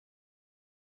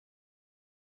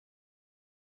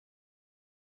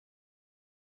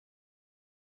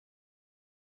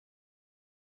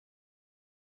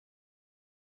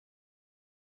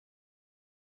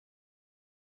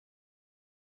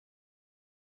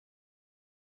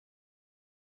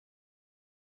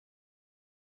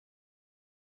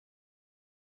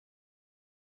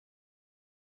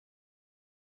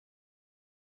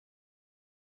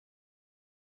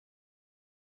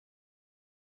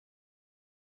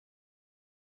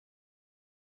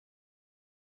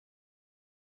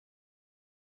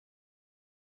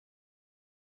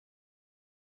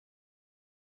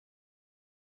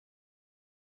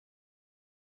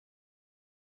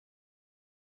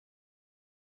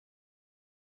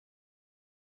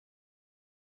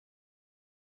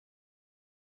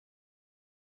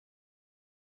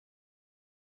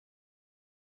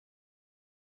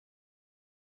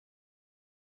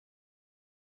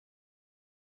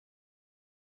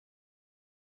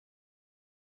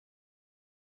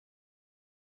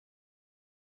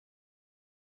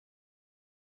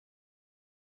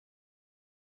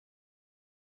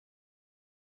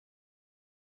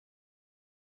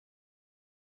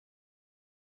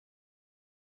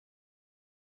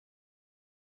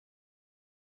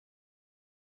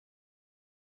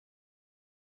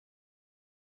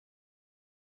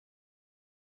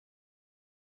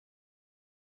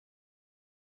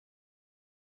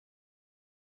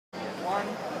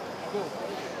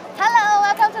Hello,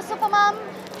 welcome to Supermom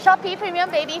Shopee Premium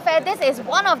Baby Fair. This is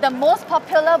one of the most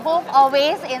popular booths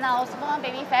always in our Supermom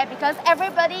Baby Fair because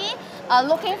everybody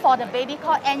looking for the baby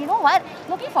cot. And you know what?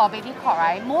 Looking for a baby cot,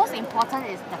 right? Most important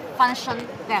is the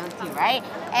functionality, right?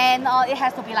 And it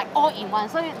has to be like all in one.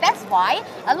 So that's why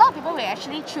a lot of people will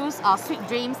actually choose Sweet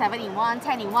Dream 7-in-1,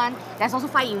 10-in-1. There's also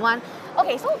 5-in-1.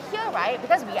 Okay, so here, right,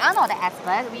 because we are not the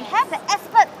expert, we have the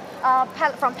expert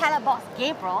from Palette Box,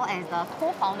 Gabriel, as the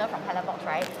co-founder from Palette Box,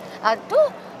 right?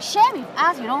 To share with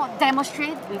us,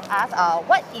 demonstrate with us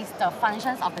what is the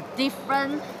functions of the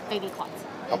different baby cots.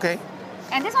 Okay.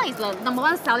 And this one is the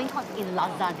 #1 selling cot in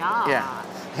Lazada.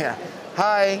 Yeah.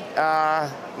 Hi,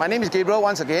 my name is Gabriel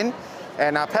once again,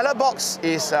 and Palette Box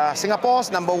is Singapore's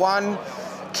 #1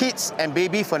 kids and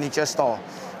baby furniture store.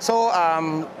 So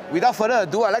without further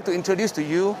ado, I'd like to introduce to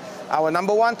you our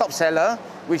 #1 top seller,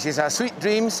 which is a Sweet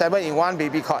Dream 7-in-1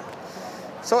 baby cot.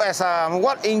 So as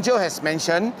what Angel has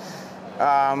mentioned,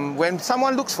 when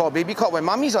someone looks for a baby cot, when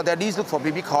mummies or daddies look for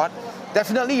baby cot,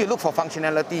 definitely you look for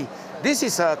functionality. This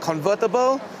is a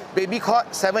convertible baby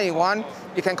cot, 7-in-1.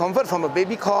 You can convert from a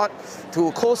baby cot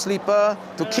to co-sleeper,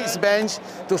 to kids bench,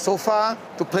 to sofa,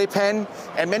 to playpen,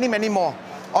 and many, many more.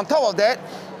 On top of that,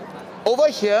 over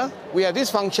here, we have this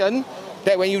function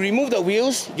that when you remove the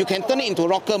wheels, you can turn it into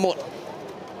rocker mode.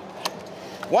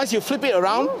 Once you flip it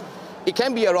around, it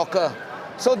can be a rocker.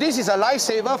 So this is a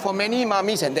lifesaver for many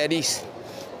mummies and daddies.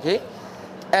 Okay?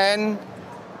 And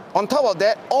on top of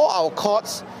that, all our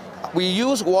cots, we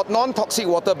use non-toxic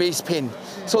water-based paint.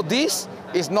 So this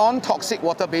is non-toxic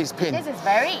water-based paint. This is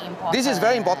very important. This is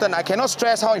very important. I cannot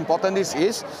stress how important this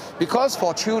is, because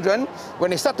for children,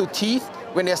 when they start to teeth,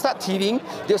 when they start teething,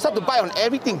 they'll start to bite on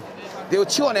everything. They will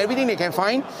chew on everything they can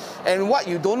find, and what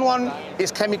you don't want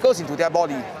is chemicals into their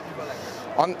body.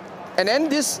 And then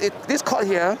this cot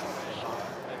here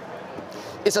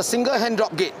is a single hand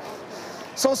drop gate.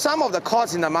 So some of the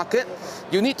cots in the market,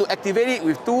 you need to activate it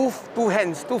with two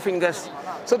hands, 2 fingers.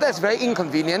 So that's very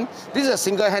inconvenient. This is a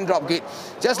single hand drop gate.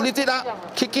 Just lift it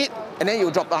up, kick it, and then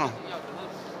you drop down.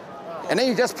 And then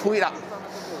you just pull it up.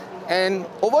 And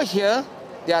over here,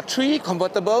 there are 3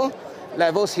 convertible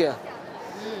levels here.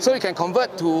 So you can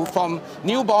convert from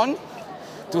newborn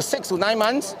to 6 to 9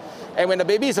 months. And when the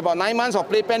baby is about 9 months of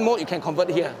playpen mode, you can convert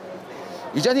here.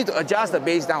 You just need to adjust the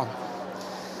base down.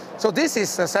 So this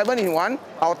is a 7-in-1,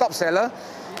 our top seller.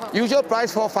 Usual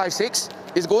price 456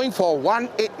 is going for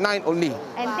 189 only.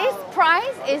 And this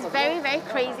price is very, very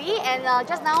crazy. And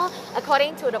just now,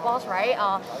 according to the boss, right,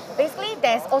 basically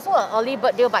there's also an early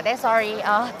bird deal, but then sorry,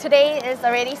 today is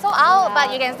already sold out,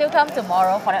 but you can still come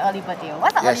tomorrow for the early bird deal.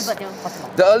 What's the early bird deal for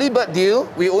tomorrow? The early bird deal,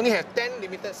 we only have 10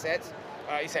 limited sets.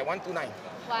 It's at 129.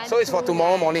 So it's for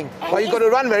tomorrow morning. But you got to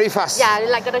run very fast. Yeah,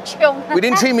 like got to chiong.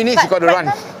 Within 3 minutes, you got to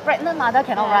run. Pregnant mother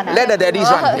cannot run. Let the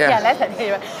daddies run. Yeah, let the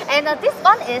daddies run. And this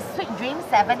one is Sweet Dream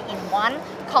 7-in-1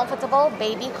 comfortable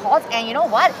baby cots. And you know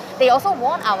what? They also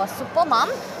won our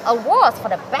Supermom awards for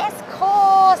the best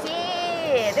cots.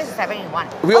 Yeah, this is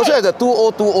 7-in-1. We also have the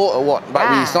 2020 award, but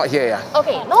it's not here. Yeah.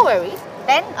 Okay, no worries.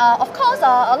 Then, of course,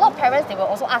 a lot of parents, they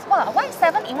will also ask, wow, why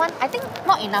 7-in-1? I think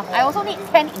not enough. I also need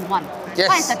 10-in-1. Yes.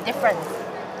 What is the difference?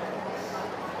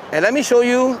 And let me show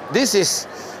you, this is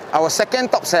our second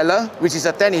top seller, which is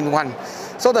a 10-in-1.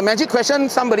 So the magic question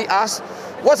somebody asked,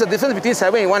 what's the difference between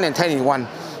 7-in-1 and 10-in-1?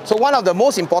 So one of the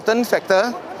most important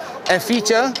factor and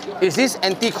feature is this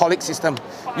anti-colic system.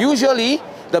 Usually,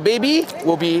 the baby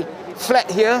will be flat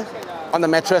here on the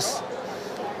mattress.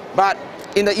 But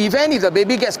in the event if the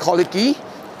baby gets colicky,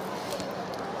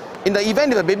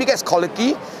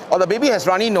 or the baby has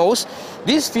runny nose,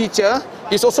 this feature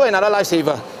is also another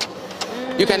lifesaver.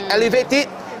 You can elevate it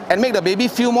and make the baby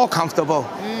feel more comfortable.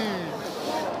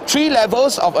 3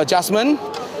 levels of adjustment,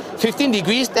 15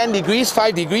 degrees, 10 degrees,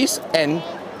 5 degrees, and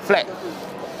flat.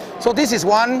 So this is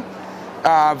one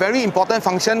very important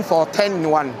function for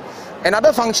 10-in-1.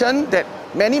 Another function that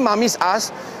many mummies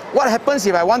ask, what happens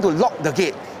if I want to lock the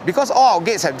gate? Because all our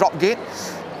gates have drop gate,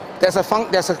 there's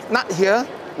a nut here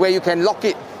where you can lock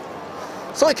it.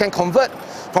 So it can convert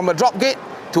from a drop gate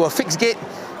to a fixed gate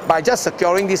by just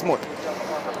securing this mode.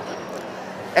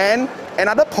 And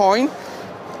another point,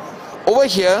 over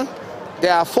here,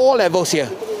 there are 4 levels here.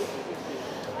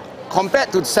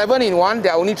 Compared to 7-in-1,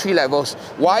 there are only 3 levels.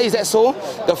 Why is that so?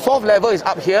 The 4th level is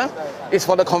up here. It's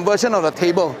for the conversion of the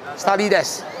table, study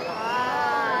desk.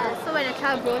 So when the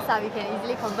child grows up, you can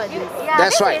easily convert this. Yeah,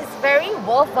 That's this right. is very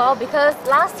worthwhile because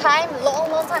last time,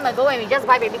 long time ago, when we just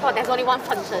buy baby cot, there's only one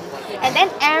function. And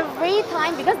then every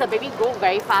time, because the baby grows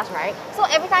very fast, right? So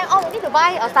every time, oh, we need to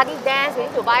buy a study desk, we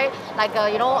need to buy like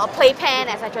a, a playpen,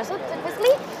 etc. So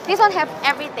basically, this one have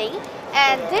everything.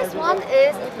 And this one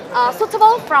is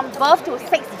suitable from birth to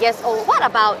 6 years old. What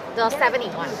about the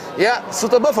 7-in-1? Yeah,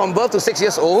 suitable from birth to 6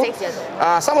 years old. 6 years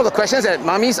old. Some of the questions that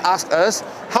mummies ask us,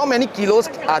 how many kilos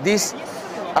are these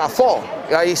for?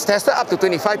 It's tested up to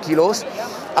 25 kilos.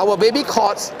 Our baby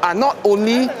cots are not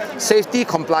only safety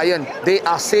compliant, they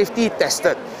are safety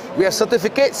tested. We have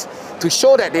certificates to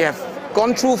show that they have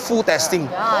gone through full testing.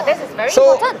 Yeah, this is very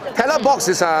so important. Pallet box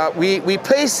is we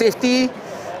place safety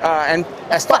and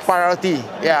as top priority.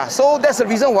 Yeah, so that's the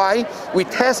reason why we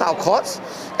test our cots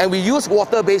and we use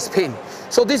water-based paint.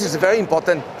 So this is very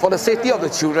important for the safety of the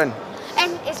children.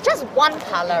 And it's just one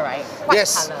color, right? White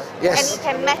Yes, color. yes. And it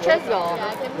can match your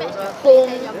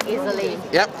home easily.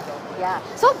 Yep. Yeah.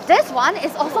 So this one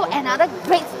is also another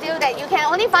great steal that you can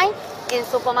only find in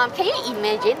Supermom. Can you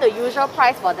imagine the usual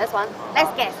price for this one?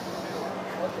 Let's guess.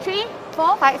 3,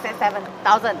 4, 5, 6,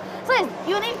 7,000. So its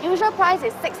usual price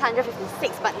is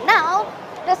 656, but now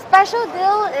the special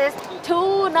deal is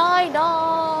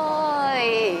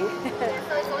 299.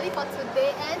 So it's only for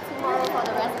today and tomorrow for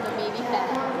the rest of the baby fair.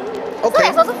 So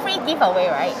there's also free giveaway,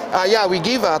 right? Yeah, we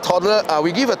give a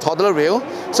toddler rail.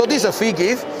 So this is a free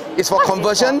gift. It's for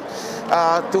conversion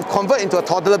to convert into a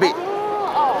toddler bed.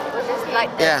 Which is like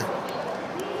this. Yeah.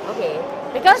 Okay.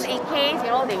 Because in case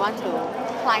they want to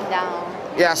climb down.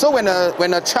 Yeah. So when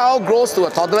a child grows to a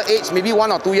toddler age, maybe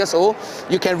 1 or 2 years old,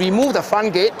 you can remove the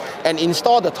front gate and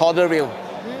install the toddler rail.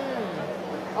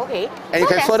 Okay. And you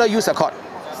can further use the cot.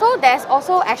 So there's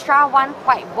also extra one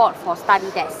whiteboard for study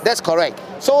desk. That's correct.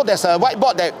 So there's a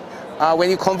whiteboard that when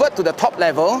you convert to the top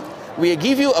level, we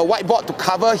give you a whiteboard to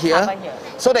cover here,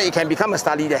 so that it can become a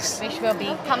study desk. Which will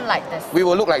become like this. We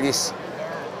will look like this.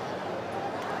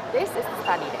 This is the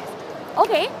study desk.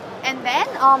 Okay. And then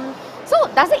so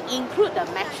does it include the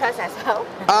mattress as well?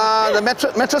 The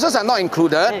mattresses are not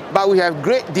included, but we have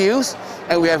great deals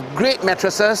and we have great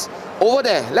mattresses over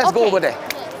there. Let's go over there.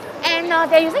 And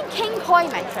they're using 𝐏𝐴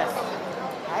mattress,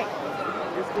 right?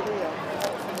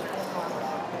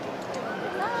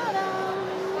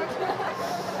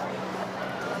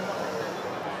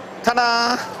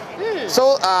 Ta-da!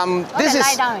 So this is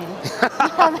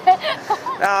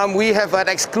we have an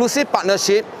exclusive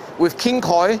partnership with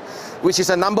𝐏𝐴, which is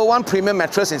a #1 premium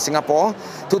mattress in Singapore,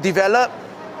 to develop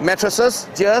mattresses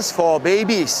just for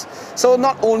babies. So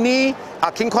not only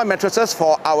are 𝐏𝐴 mattresses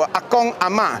for our 𝐼𝐭,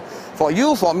 𝐼𝐴, for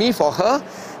you, for me, for her,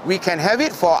 we can have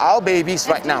it for our babies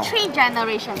right now. 3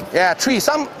 generations. Yeah,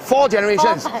 4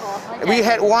 generations. We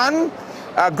had one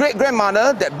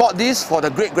great-grandmother that bought this for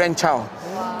the great-grandchild.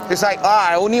 It's like,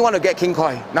 I only want to get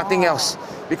𝐏𝐴, nothing else,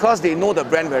 because they know the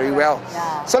brand very well.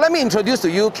 So let me introduce to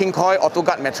you 𝐏𝐴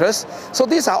AutoGuard mattress. So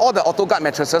these are all the AutoGuard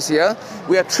mattresses here.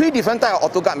 We have 3 different types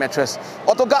of AutoGuard mattress.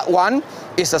 AutoGuard 1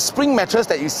 is a spring mattress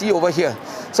that you see over here.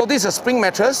 So this is a spring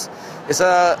mattress. It's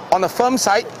on the firm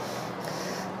side.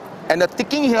 And the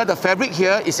ticking here, the fabric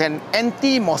here is an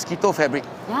anti-mosquito fabric.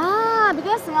 Yeah,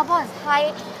 because Singapore has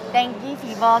high dengue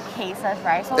fever cases,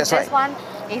 right? So That's this right. one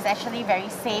is actually very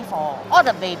safe for all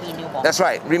the baby newborns. That's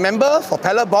right. Remember, for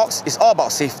pallet box, it's all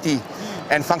about safety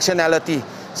and functionality.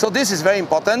 So this is very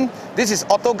important. This is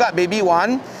AutoGuard Baby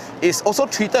 1. It's also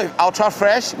treated with Ultra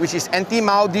Fresh, which is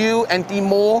anti-mildew,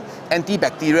 anti-mold,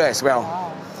 antibacterial as well. Wow.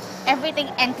 Everything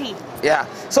anti. Yeah.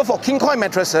 So for 𝐏𝐴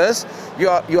mattresses,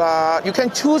 you can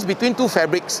choose between 2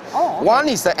 fabrics. Oh, okay. One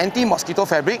is the anti-mosquito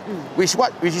fabric, which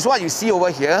is what you see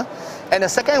over here, and the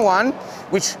second one,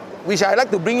 which I like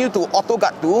to bring you to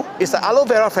AutoGuard 2, is the aloe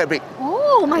vera fabric.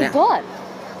 Oh my God.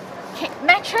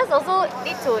 Mattress also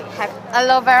need to have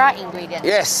aloe vera ingredients.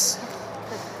 Yes.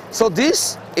 So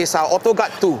this is our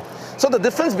AutoGuard 2. So the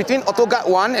difference between AutoGuard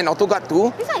 1 and AutoGuard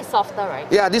 2, This one is softer, right?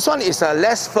 yeah, this one is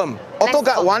less firm.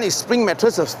 AutoGuard firm. 1 is spring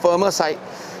mattress, the firmer side.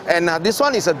 And this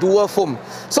one is a dual foam.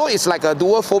 So it's like a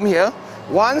dual foam here.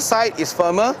 One side is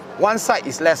firmer, one side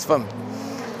is less firm.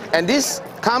 And this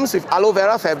comes with aloe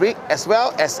vera fabric as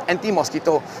well as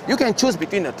anti-mosquito. You can choose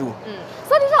between the 2.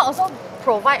 So this one also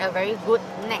provide a very good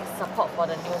neck support for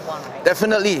the newborn, right?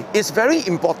 Definitely. It's very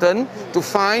important to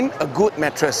find a good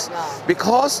mattress,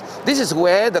 because this is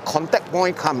where the contact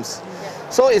point comes.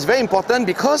 So it's very important,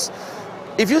 because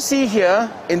if you see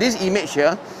here in this image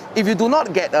here, if you do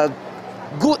not get a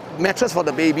good mattress for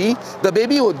the baby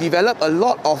will develop a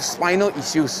lot of spinal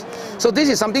issues. So this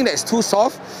is something that's too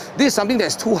soft, this is something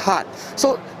that's too hard.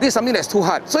 So this is something that's too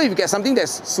hard. So if you get something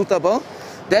that's suitable,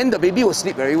 then the baby will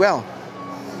sleep very well.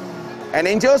 And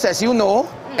angels, as you know,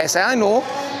 as I know,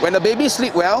 when the baby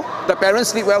sleep well, the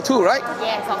parents sleep well too, right?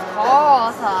 Yes, of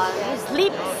course. You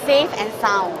sleep safe and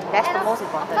sound. That's the most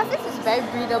important. Because this is very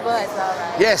breathable as well,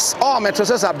 right? Yes, all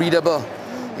mattresses are breathable.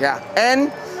 Yeah, and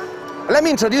let me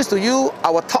introduce to you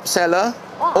our top seller,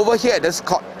 Wow. over here at this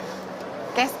cot.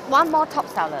 There's one more top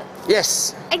seller.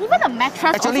 Yes. And even the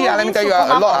mattress. Actually, also let me wins tell you, a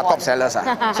Supermom lot are award. top sellers.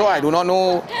 So I do not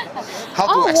know how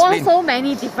to Won explain. so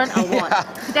many different awards. Yeah.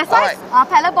 That's why Alright.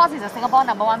 Palette Box is a Singapore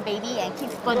 #1 baby and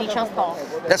kids furniture store.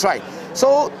 That's right.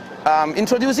 So,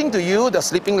 introducing to you the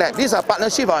Sleeping Lab. This is a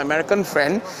partnership with our American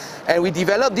friend, and we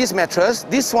developed this mattress.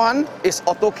 This one is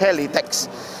𝐼𝐿𝐴 latex.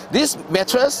 This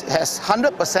mattress has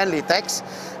 100% latex,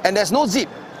 and there's no zip.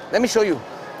 Let me show you.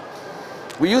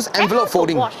 We use envelope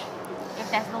folding. Wash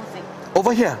if there's no zip.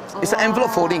 Over here, it's an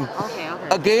envelope folding. Okay.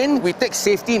 Again, we take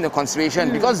safety into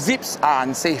consideration because zips are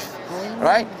unsafe,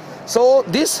 right? So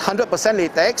this 100%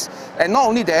 latex, and not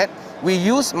only that, we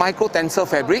use micro tensile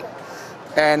fabric.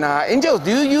 And Angel,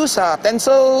 do you use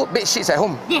tensile bed sheets at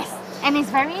home? Yes, and it's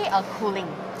very cooling.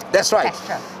 That's right.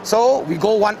 Texture. So we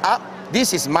go one up.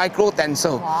 This is micro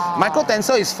tensile. Wow. Micro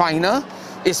tensile is finer,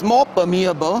 it's more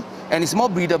permeable, and it's more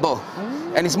breathable,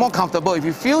 and it's more comfortable. If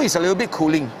you feel it's a little bit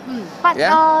cooling. But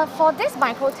Yeah. for this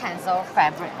micro tensile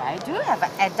fabric, right, do you have an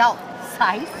adult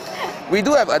size? We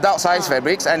do have adult size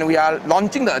fabrics, and we are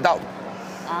launching the adult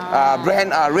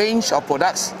brand range of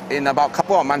products in about a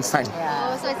couple of months' time.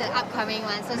 Oh, so it's an upcoming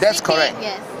one. So That's sleeping, correct.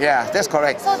 Yes. Yeah, that's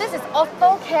correct. So this is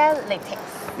𝐼𝐿𝐴 latex.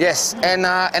 Yes, and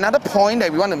another point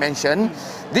that we want to mention,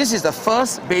 this is the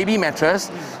first baby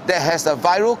mattress that has the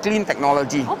Viral Clean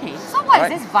technology. Okay, so what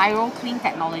Right. is this viral clean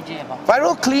technology about?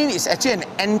 Viral Clean is actually an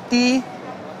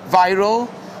anti-viral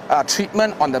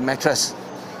treatment on the mattress,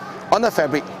 on the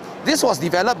fabric. This was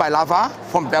developed by Lava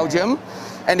from Belgium,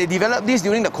 and they developed this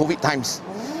during the COVID times.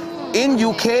 In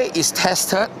UK, it's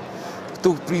tested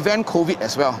to prevent COVID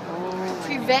as well.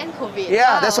 Prevent COVID.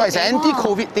 Yeah, Wow, that's why it's okay. an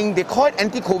anti-COVID thing. They call it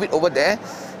anti-COVID over there,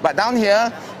 but down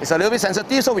here it's a little bit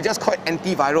sensitive, so we just call it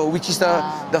antiviral, which is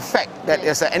the fact that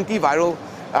it's an antiviral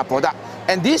product.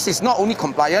 And this is not only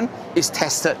compliant, it's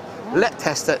tested, lab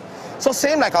tested. So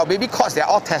same like our baby cots, they're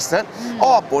all tested.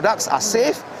 All our products are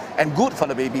safe and good for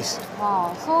the babies.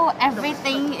 Wow, so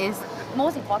everything is,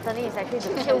 most importantly, is actually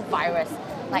to kill virus,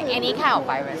 like any kind of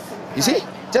virus. You see?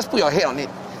 Just put your head on it.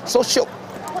 So shook.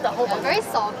 Put the whole Yeah, body. very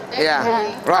soft. Very Yeah,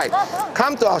 cooling. right.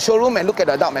 Come to our showroom and look at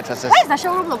the adult mattresses. Where is the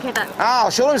showroom located? Our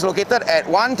showroom is located at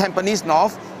 1 Tampines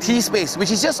North, T-Space,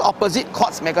 which is just opposite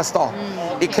𝐏𝐚𝐥𝐞𝐭 Megastore.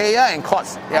 𝐿𝐴 and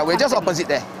𝐏𝐚𝐥. Yeah, we're just opposite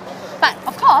there. But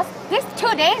of course, these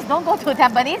 2 days, don't go to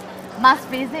Tampines, must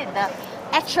visit the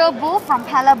actual booth from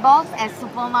Palette Box at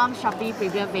Supermom Shopee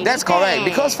Premium Baby. That's correct, Fair.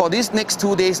 because for these next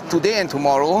 2 days, today and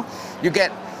tomorrow, you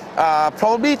get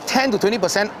probably 10 to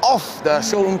 20% off the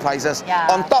showroom prices Yeah.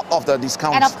 on top of the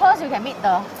discounts. And of course, you can meet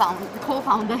the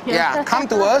co-founder here. Yeah, come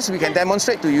to us, we can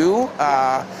demonstrate to you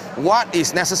what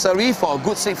is necessary for a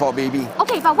good sleep for a baby.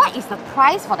 Okay, but what is the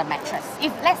price for the mattress?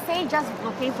 If let's say just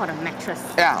looking for the mattress.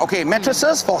 Yeah, okay,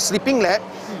 mattresses for Sleeping Lab,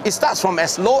 it starts from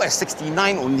as low as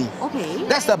 69 only. Okay.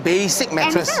 That's the basic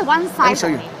mattress. And is that one Let me size show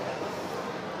you. only?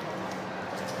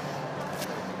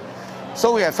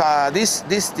 So we have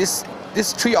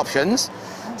these 3 options.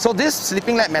 So this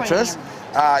Sleeping Lab mattress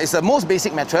is the most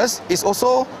basic mattress. It's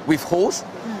also with holes.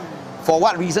 For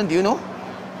what reason do you know?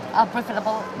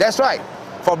 Breathable. That's right,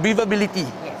 for breathability.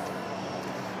 Yes.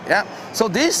 Yeah. So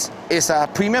this is a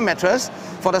premium mattress.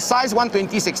 For the size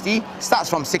 120/60, starts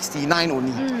from 69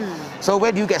 only. So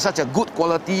where do you get such a good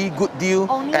quality, good deal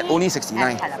Only at only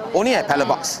 69? at Palette Box. Only at Palette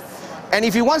Box. And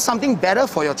if you want something better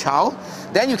for your child,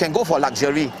 then you can go for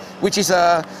luxury, which is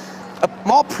a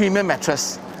more premium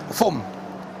mattress, foam.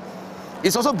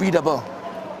 It's also breathable.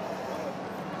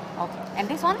 Okay. And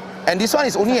this one? And this one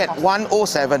is only at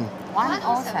 107.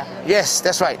 107. Yes,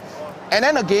 that's right. And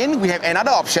then again, we have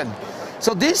another option.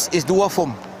 So this is dual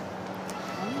foam.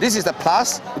 This is the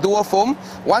plus dual foam.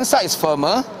 One side is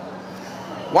firmer,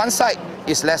 one side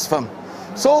is less firm.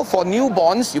 So for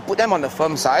newborns, you put them on the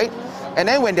firm side. And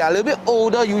then when they are a little bit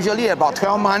older, usually about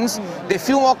 12 months, they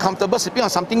feel more comfortable sleeping on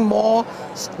something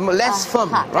less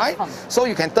firm, hard, right? less firm. So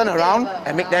you can turn around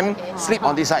and make them sleep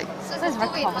on this side. So it's it's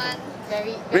very 2 in 1.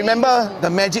 Very Remember the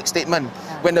magic statement,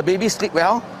 when the baby sleep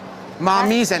well,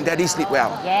 mommies and daddies sleep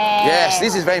well. Yes. Yes,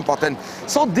 this is very important.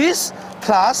 So this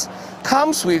plus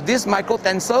comes with this micro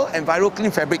tensile and Viral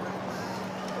Clean fabric.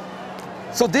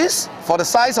 So this, for the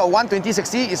size of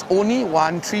 120/60, is only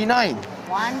 139.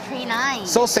 139.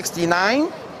 So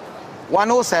 69,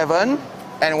 107,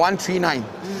 and 139.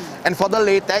 And for the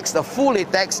latex, the full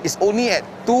latex is only at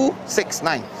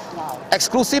 269. Wow.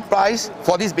 Exclusive price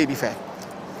for this baby fair.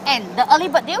 And the early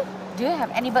bird deal? do you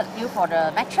have any bird deal for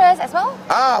the mattress as well?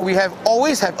 We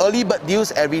always have early bird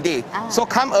deals every day. So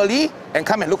come early and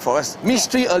come and look for us.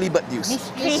 Mystery early bird deals.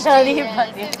 Mystery early Yes. bird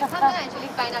So deal. you can come and actually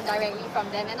find out directly from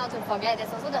them, and not to forget,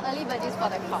 there's also the early bird deals for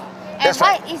the car. And That's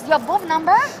right. what is your booth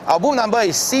number? Our booth number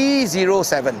is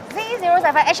C07. C07.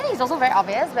 Actually, it's also very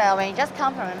obvious when you just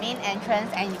come from the main entrance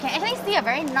and you can actually see a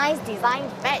very nice design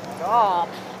backdrop.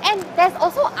 And there's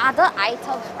also other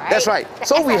items, right? That's right. The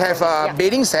So we have accessories,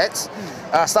 bedding sets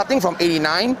starting from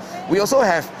 89. We also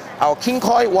have our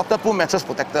𝐏𝐿 waterproof mattress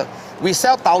protector. We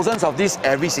sell thousands of these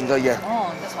every single year.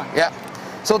 Oh, this one. Yeah.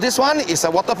 So this one is a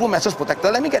waterproof mattress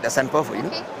protector. Let me get the sample for you.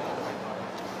 Okay.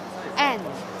 And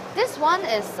this one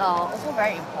is also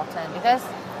very important because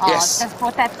Yes. this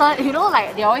protector, you know,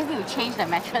 like they always need to change the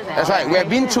mattress. And That's all right. that, We have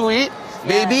been through it.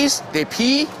 Yeah. Babies, they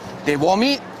pee, they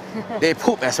vomit, they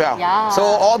poop as well. Yeah. So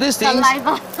all these things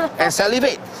Saliva. and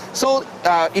salivate. So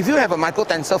if you have a micro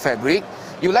tensor fabric,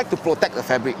 you like to protect the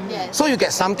fabric. Yes. So you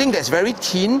get something that's very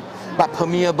thin but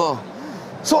permeable.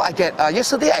 So I get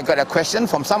yesterday I got a question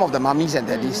from some of the mummies and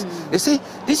daddies. They say,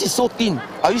 this is so thin.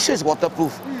 Are you sure it's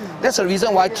waterproof? That's the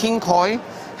reason why 𝐏𝐿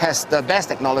has the best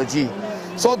technology.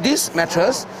 So this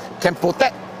mattress can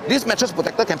protect. This mattress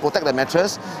protector can protect the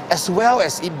mattress as well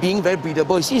as it being very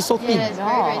breathable. You see, it's so thin. Yes,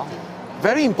 very, very thin.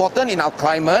 Very important in our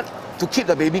climate to keep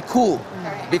the baby cool.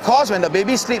 Because when the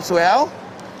baby sleeps well,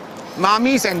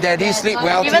 mummies and daddies sleep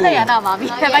well Even too. though you're not a mommy.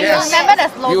 But you Yes. remember the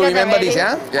slogan You remember already. this,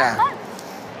 yeah? Yeah.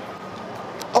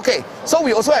 Okay, so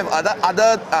we also have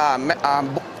other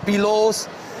pillows,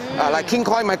 like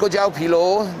𝐏𝐿 microgel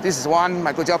pillow. This is one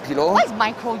microgel pillow. What is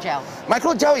microgel?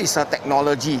 Microgel is a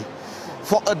technology.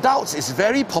 For adults, it's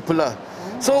very popular.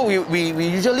 So we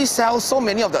usually sell so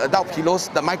many of the adult pillows,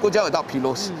 the microgel adult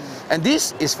pillows. And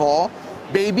this is for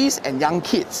babies and young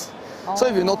kids. So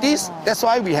if you notice, that's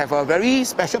why we have a very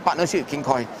special partnership with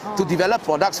𝐏𝐿 to develop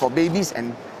products for babies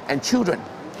and children.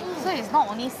 So it's not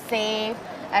only safe,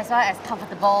 as well as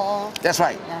comfortable, That's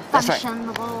right. That's right.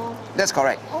 functionable. That's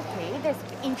correct. Okay, that's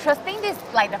interesting. This is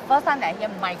like the first time that I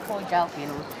hear microgel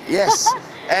pillows. Yes.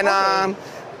 And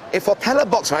for pallet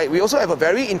box, right, we also have a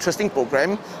very interesting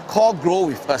program called Grow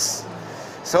With Us.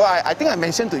 So I think I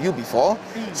mentioned to you before.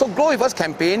 So Grow With Us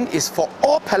campaign is for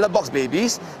all pallet box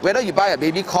babies, whether you buy a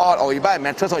baby cot or you buy a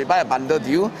mattress or you buy a bundle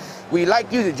deal, we like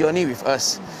you to journey with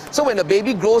us. So when the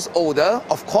baby grows older,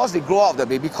 of course they grow out of the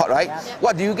baby cot, right? Yep.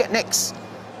 What do you get next?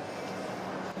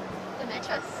 The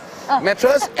mattress.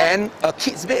 Mattress and a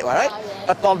kid's bed, right? yes.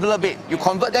 A toddler bed. You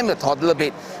convert them to toddler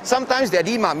bed. Sometimes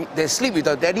daddy, mommy, they sleep with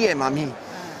the daddy and mommy.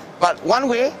 But one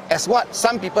way, as what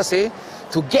some people say,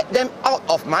 to get them out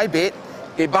of my bed,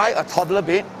 they buy a toddler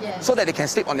bed Yes. so that they can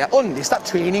sleep on their own. They start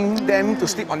training them to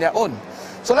sleep on their own.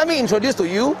 So let me introduce to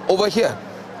you over here.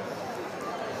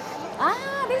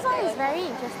 This one is very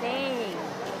interesting.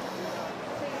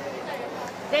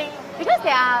 Because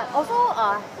they are also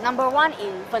 #1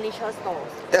 in furniture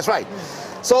stores. That's right.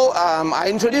 So I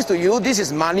introduced to you, this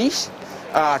is Manish,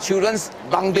 children's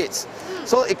bunk beds.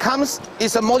 So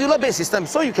it's a modular bed system.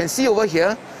 So you can see over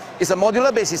here, it's a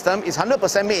modular bed system. It's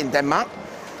 100% made in Denmark.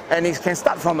 And it can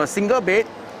start from a single bed.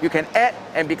 You can add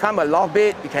and become a loft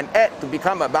bed. You can add to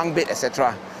become a bunk bed,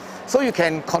 etc. So you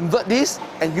can convert this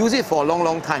and use it for a long,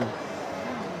 long time.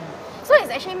 So it's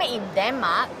actually made in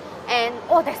Denmark. And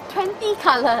there's 20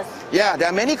 colors. Yeah, there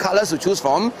are many colors to choose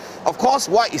from. Of course,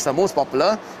 white is the most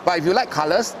popular, but if you like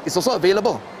colors, it's also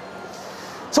available.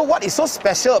 So what is so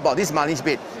special about this Manish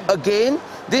bed? Again,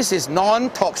 this is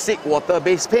non-toxic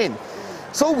water-based paint.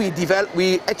 So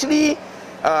we actually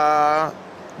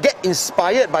get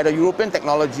inspired by the European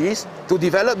technologies to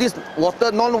develop this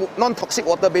non-toxic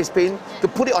water-based paint to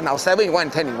put it on our 7-in-1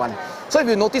 and 10-in-1. So if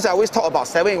you notice, I always talk about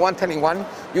 7-in-1, 10-in-1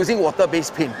 using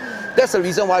water-based paint. That's the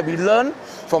reason why we learn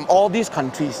from all these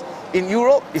countries. In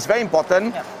Europe, it's very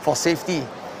important for safety.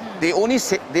 They only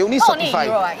Not only in certify.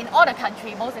 Europe, in all the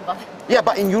countries, most important. Yeah,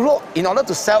 but in Europe, in order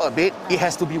to sell a bed, it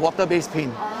has to be water-based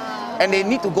paint. And they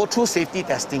need to go through safety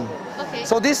testing. Okay.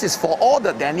 So this is for all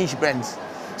the Danish brands.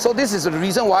 So this is the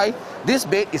reason why this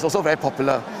bed is also very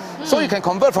popular. So you can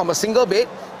convert from a single bed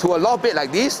to a loft bed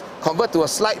like this, convert to a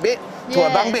slide bed, to a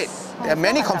bunk bed. There are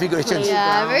many configurations.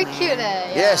 Yeah, very cute.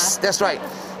 Yeah. Yes, that's right.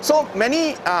 So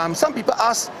some people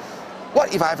ask,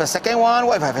 what if I have a second one?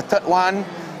 What if I have a third one?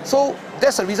 So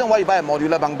that's the reason why you buy a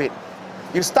modular bunk bed.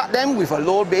 You start them with a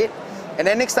low bed, and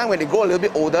then next time when they grow a little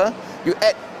bit older, you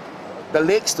add the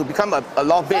legs to become a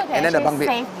loft bed and then a bunk bed.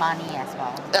 Save money as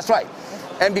well. That's right.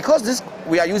 And because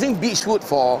we are using beech wood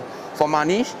for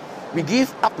Manish, we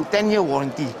give up to 10-year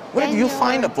warranty. Where do you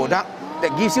find a product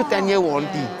that gives you 10-year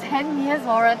warranty? 10 years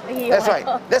warranty. That's right.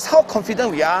 That's how confident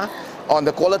we are on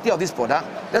the quality of this product.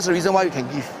 That's the reason why we can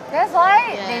give. That's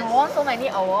why Yes. they won so many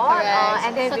awards. Correct.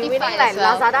 And they've been Certified winning like as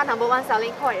well. Lazada #1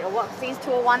 selling point award since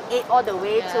 2018 all the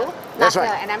way to That's last year.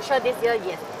 right. And I'm sure this year,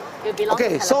 yes, it will belong to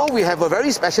Okay, Pella so Box. we have a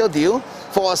very special deal.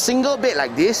 For a single bed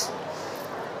like this,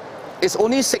 it's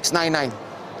only $699.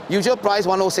 Usual price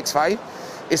 $1065.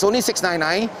 It's only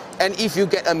 $699. And if you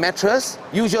get a mattress,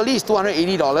 usually it's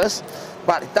 $280.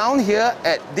 But down here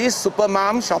at this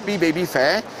Supermom Shopee Baby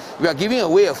Fair, we are giving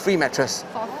away a free mattress.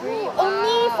 For free.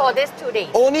 Only for these 2 days.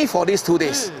 Only for these 2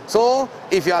 days. So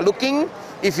if you are looking,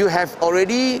 if you have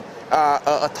already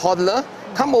a toddler,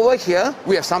 come over here.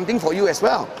 We have something for you as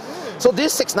well. So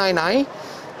this $699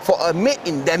 for a made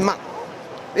in Denmark.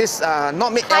 This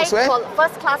not made elsewhere.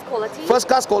 First class quality. First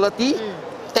class quality,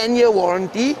 10-year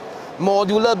warranty,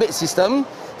 modular bed system,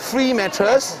 free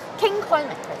mattress. King coil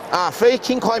mattress. Free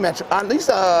king-coil mattress. This is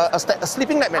a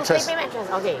sleeping mat mattress. Sleeping mattress,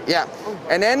 okay. Yeah.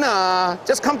 And then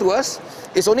just come to us.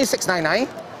 It's only $699.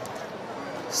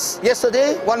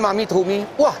 Yesterday, one mommy told me,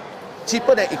 wow,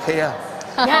 cheaper than IKEA.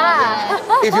 Yeah.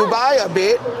 If you buy a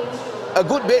bed, a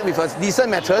good bed with a decent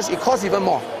mattress, it costs even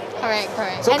more. Correct,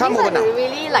 correct. So And come these over are now.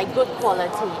 really like good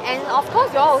quality. And of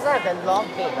course, you all also have the loft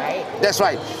bed, right? That's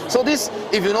right. So this,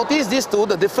 if you notice these two,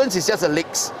 the difference is just the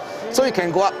legs. So you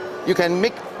can go up, you can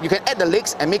add the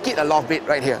legs and make it a loft bed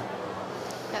right here.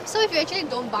 Yep. So if you actually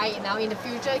don't buy it now, in the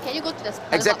future, can you go to the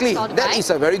Exactly. store to That buy? is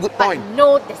a very good But point.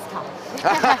 no discount.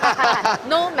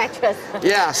 No mattress.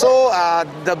 Yeah. So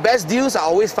the best deals are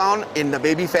always found in the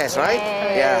baby fairs, right?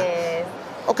 Yes.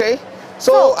 Yeah. Okay.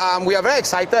 So we are very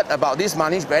excited about this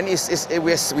Manish brand.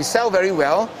 We sell very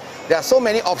well. There are so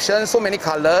many options, so many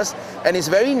colors, and it's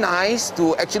very nice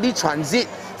to actually transit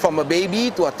from a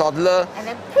baby to a toddler. And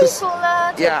then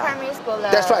preschooler to Yeah. primary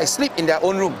schooler. That's right, sleep in their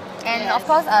own room. And Yes. of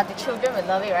course, the children will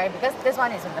love it, right? Because this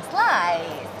one is with the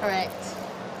slide. Correct.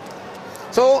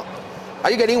 So,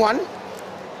 are you getting one?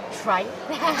 Try.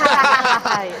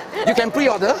 You can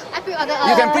pre-order. I pre-ordered.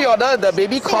 You can pre-order the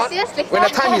baby cot years later. when the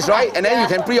time is right, and then you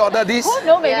can pre-order this. Oh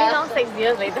no, maybe Yeah. not 6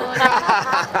 years later.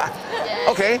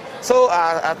 Okay, so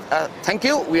thank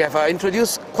you. We have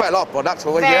introduced quite a lot of products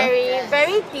over here.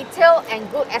 Very detailed and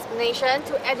good explanation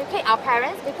to educate our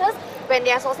parents, because when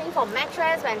they are sourcing for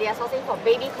mattress, when they are sourcing for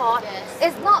baby cot,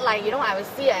 Yes. it's not like, you know, I will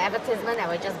see an advertisement and I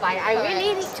will just buy it. I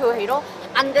really need to, you know,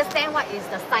 understand what is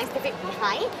the scientific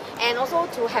behind, and also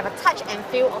to have a touch and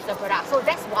feel of the product. So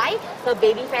that's why the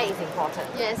baby fair is important.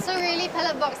 Yeah, so really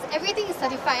Pallet Box, everything is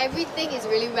certified, everything is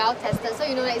really well tested. So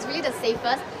you know that it's really the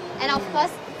safest. And of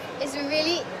course, it's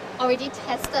really already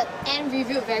tested and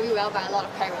reviewed very well by a lot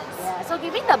of parents. Yeah, so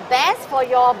giving the best for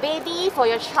your baby, for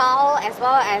your child, as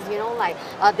well as, you know, like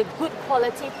the good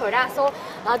quality product. So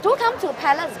do come to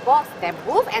Pallet Box, their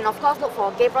booth, and of course look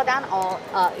for Gabriel Dan or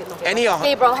Any of-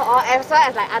 Gabriel, or as well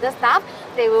as like other staff.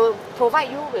 They will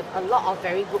provide you with a lot of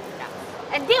very good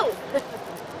products and deals.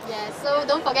 Yeah, so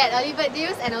don't forget early bird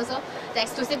deals and also the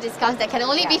exclusive discounts that can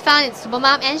only be found in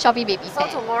Supermom and Shopee Baby So Fair.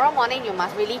 tomorrow morning you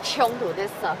must really chiong to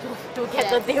this to get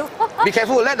the deal. Be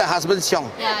careful, let the husband xiong.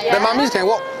 Yeah. The mummies can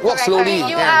walk Correct, slowly.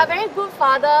 correct. You Yeah. are a very good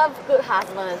father, good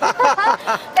husband.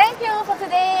 Thank you for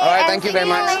today. All right, and thank you see very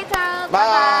much. later.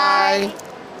 Bye. Bye.